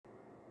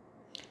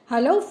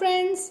Hello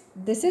friends,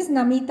 this is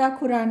Namita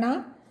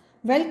Khurana.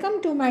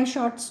 Welcome to my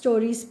short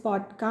stories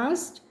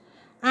podcast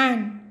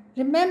and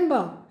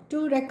remember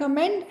to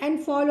recommend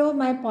and follow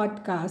my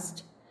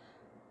podcast.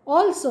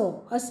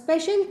 Also, a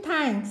special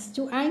thanks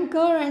to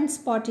Anchor and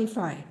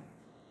Spotify.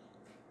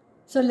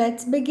 So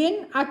let's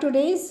begin our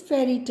today's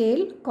fairy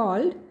tale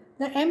called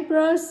The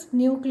Emperor's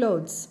New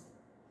Clothes.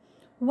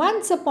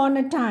 Once upon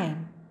a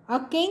time,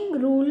 a king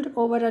ruled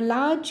over a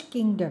large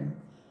kingdom.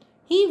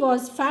 He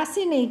was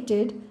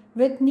fascinated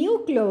with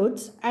new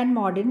clothes and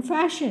modern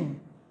fashion.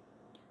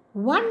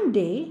 One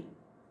day,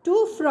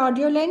 two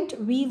fraudulent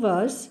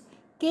weavers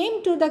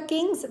came to the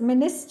king's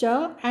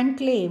minister and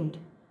claimed,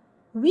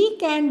 "We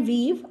can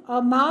weave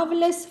a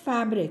marvelous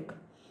fabric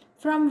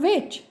from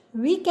which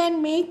we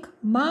can make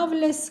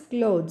marvelous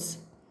clothes."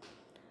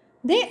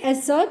 They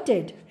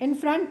asserted in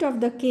front of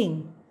the king,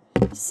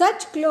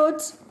 "Such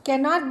clothes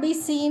cannot be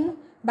seen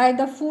by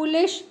the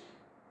foolish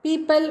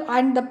people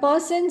and the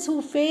persons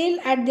who fail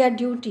at their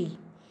duty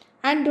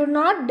and do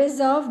not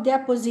deserve their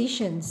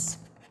positions."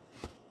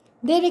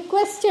 They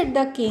requested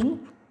the king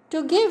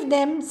to give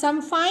them some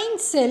fine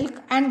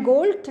silk and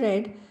gold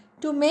thread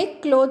to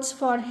make clothes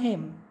for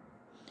him.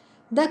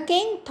 The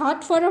king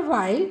thought for a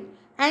while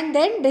and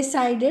then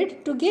decided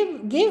to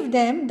give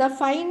them the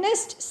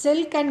finest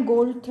silk and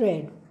gold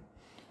thread.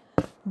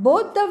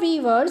 Both the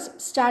weavers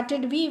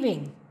started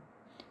weaving.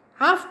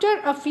 After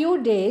a few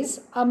days,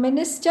 a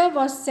minister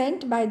was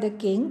sent by the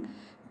king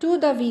to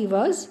the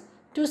weavers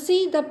to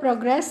see the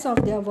progress of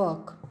their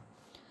work.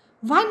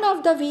 One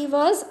of the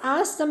weavers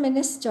asked the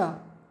minister,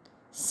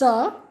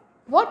 "Sir,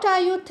 what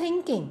are you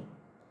thinking?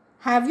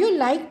 Have you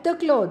liked the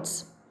clothes?"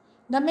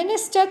 The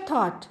minister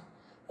thought,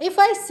 "If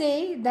I say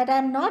that I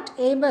am not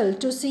able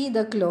to see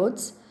the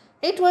clothes,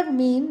 it would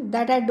mean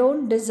that I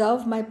don't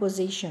deserve my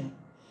position."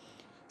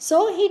 So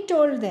he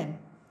told them,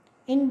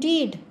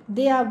 "Indeed,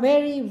 they are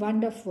very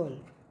wonderful."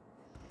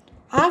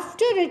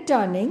 After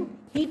returning,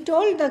 he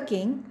told the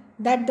king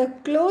that the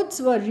clothes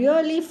were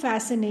really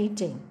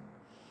fascinating.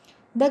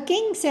 The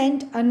king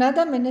sent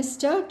another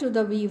minister to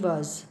the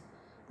weavers.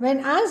 When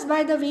asked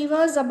by the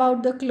weavers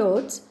about the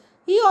clothes,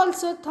 he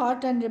also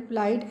thought and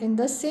replied in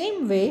the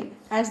same way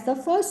as the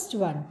first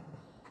one.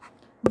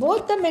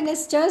 Both the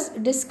ministers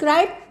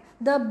described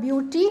the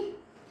beauty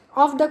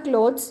of the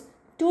clothes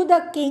to the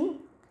king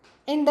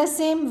in the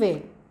same way.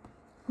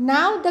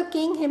 Now the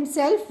king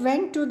himself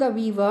went to the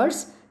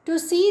weavers to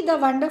see the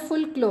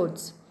wonderful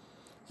clothes.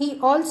 He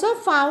also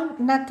found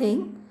nothing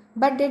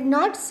but did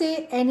not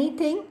say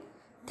anything,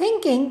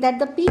 thinking that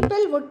the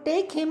people would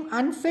take him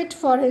unfit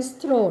for his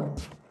throne.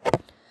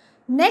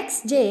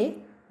 Next day,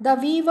 the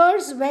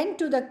weavers went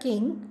to the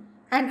king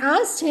and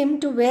asked him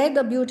to wear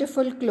the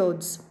beautiful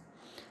clothes.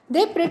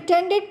 They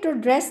pretended to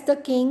dress the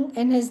king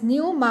in his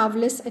new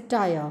marvelous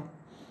attire.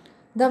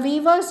 The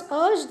weavers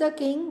urged the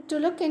king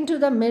to look into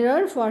the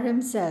mirror for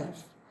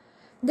himself.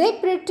 They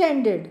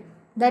pretended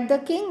that the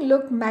king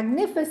looked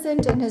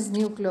magnificent in his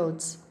new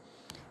clothes.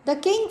 The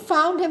king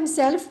found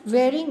himself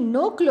wearing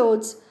no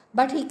clothes,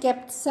 but he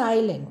kept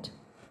silent.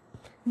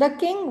 The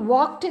king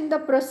walked in the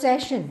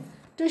procession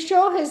to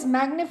show his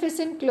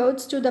magnificent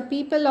clothes to the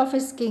people of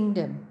his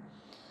kingdom.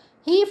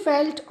 He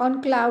felt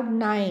on cloud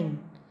 9.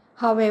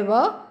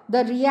 However,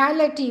 the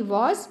reality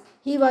was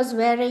he was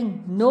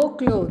wearing no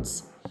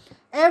clothes.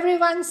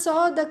 Everyone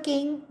saw the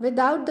king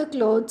without the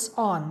clothes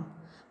on,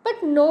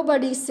 but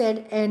nobody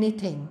said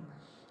anything.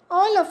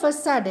 All of a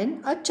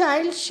sudden, a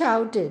child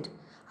shouted,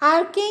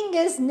 "Our king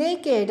is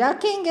naked, our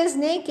king is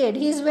naked,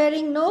 he is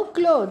wearing no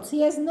clothes,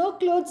 he has no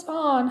clothes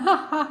on, ha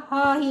ha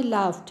ha," he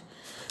laughed.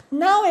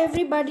 Now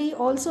everybody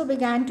also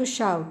began to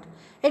shout,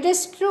 "It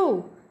is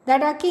true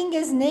that our king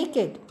is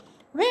naked.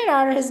 Where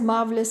are his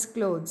marvelous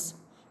clothes?"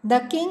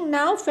 The king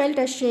now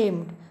felt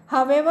ashamed.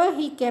 However,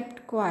 he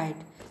kept quiet.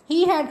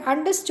 He had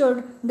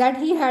understood that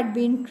he had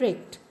been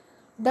tricked.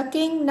 The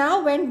king now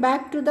went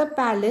back to the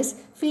palace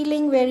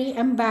feeling very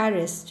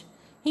embarrassed.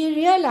 He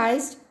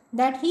realized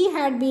that he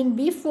had been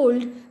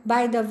befooled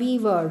by the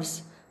weavers,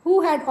 who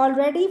had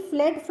already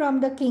fled from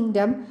the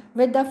kingdom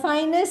with the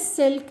finest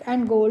silk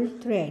and gold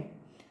thread.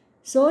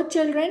 So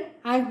children,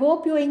 I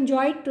hope you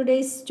enjoyed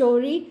today's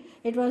story.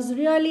 It was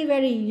really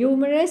very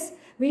humorous.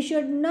 We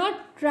should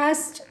not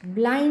trust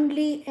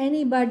blindly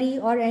anybody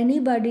or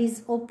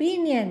anybody's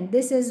opinion.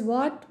 This is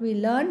what we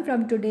learn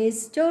from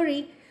today's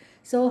story.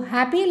 So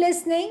happy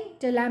listening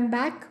till I'm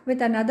back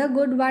with another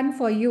good one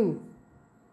for you.